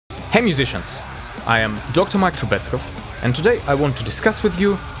Hey musicians, I am Dr. Mike Trubetskov, and today I want to discuss with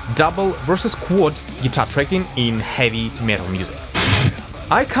you double versus quad guitar tracking in heavy metal music.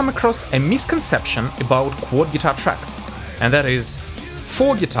 I come across a misconception about quad guitar tracks, and that is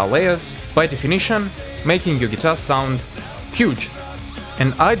 4 guitar layers, by definition, making your guitar sound huge.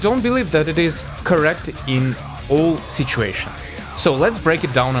 And I don't believe that it is correct in all situations. So let's break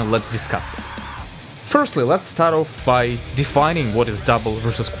it down and let's discuss it. Firstly, let's start off by defining what is double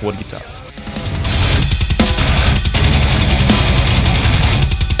versus quad guitars.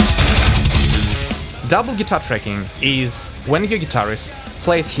 Double guitar tracking is when your guitarist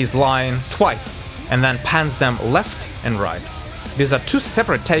plays his line twice and then pans them left and right. These are 2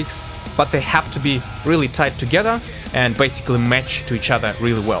 separate takes, but they have to be really tight together and basically match to each other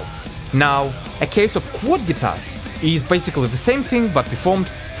really well. Now, a case of quad guitars is basically the same thing but performed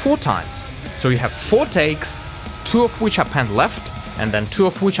 4 times. So you have 4 takes, 2 of which are panned left and then 2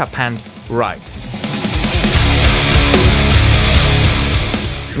 of which are panned right.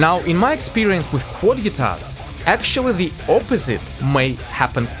 Now, in my experience with quad guitars, actually the opposite may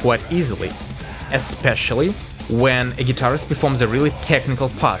happen quite easily, especially when a guitarist performs a really technical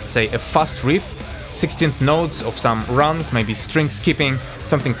part, say a fast riff, 16th notes of some runs, maybe string skipping,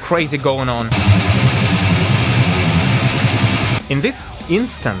 something crazy going on. In this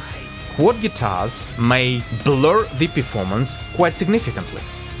instance, quad guitars may blur the performance quite significantly.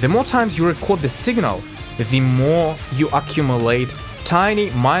 The more times you record the signal, the more you accumulate tiny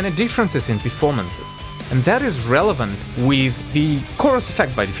minor differences in performances. And that is relevant with the chorus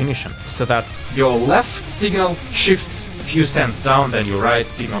effect by definition, so that your left signal shifts a few cents down, then your right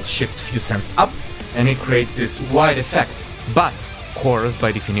signal shifts a few cents up, and it creates this wide effect. But chorus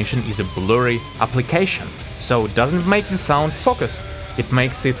by definition is a blurry application, so it doesn't make the sound focused, it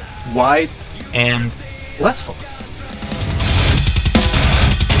makes it wide and less focused.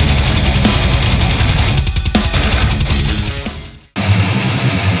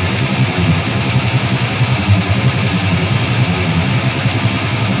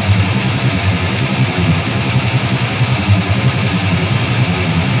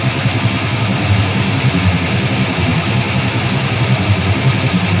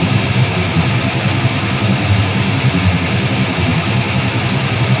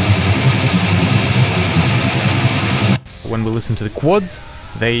 When we listen to the quads,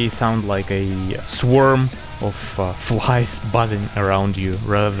 they sound like a swarm of flies buzzing around you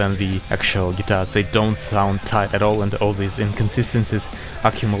rather than the actual guitars. They don't sound tight at all, and all these inconsistencies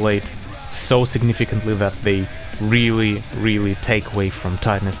accumulate so significantly that they really take away from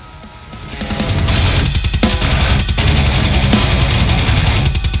tightness.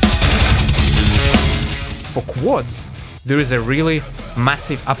 For quads, there is a really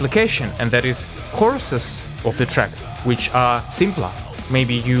massive application, and that is choruses of the track, which are simpler.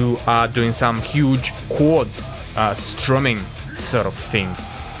 Maybe you are doing some huge chords, strumming sort of thing.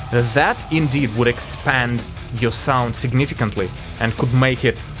 That indeed would expand your sound significantly and could make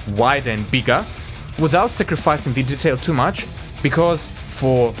it wider and bigger without sacrificing the detail too much, because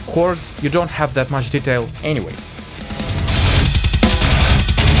for chords you don't have that much detail anyways.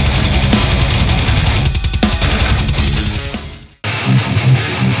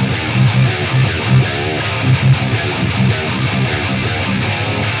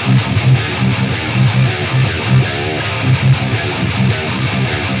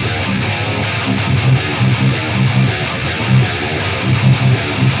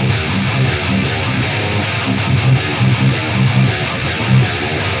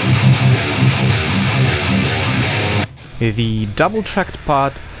 The double-tracked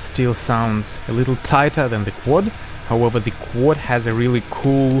part still sounds a little tighter than the quad, however the quad has a really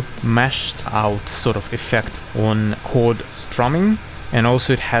cool mashed out sort of effect on chord strumming, and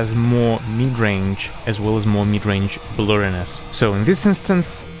also it has more mid-range as well as more mid-range blurriness. So in this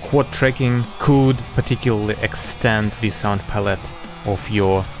instance, quad tracking could particularly extend the sound palette of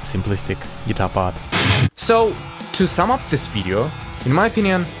your simplistic guitar part. So to sum up this video, in my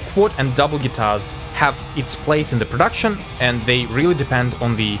opinion, quad and double guitars have its place in the production, and they really depend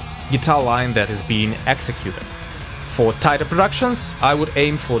on the guitar line that is being executed. For tighter productions, I would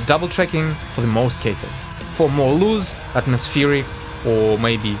aim for double tracking for the most cases. For more loose, atmospheric, or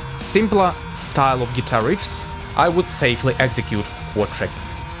maybe simpler style of guitar riffs, I would safely execute quad tracking.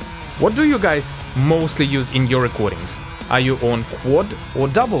 What do you guys mostly use in your recordings? Are you on quad or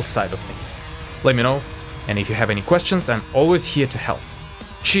double side of things? Let me know, and if you have any questions, I'm always here to help.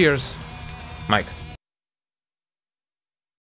 Cheers, Mike.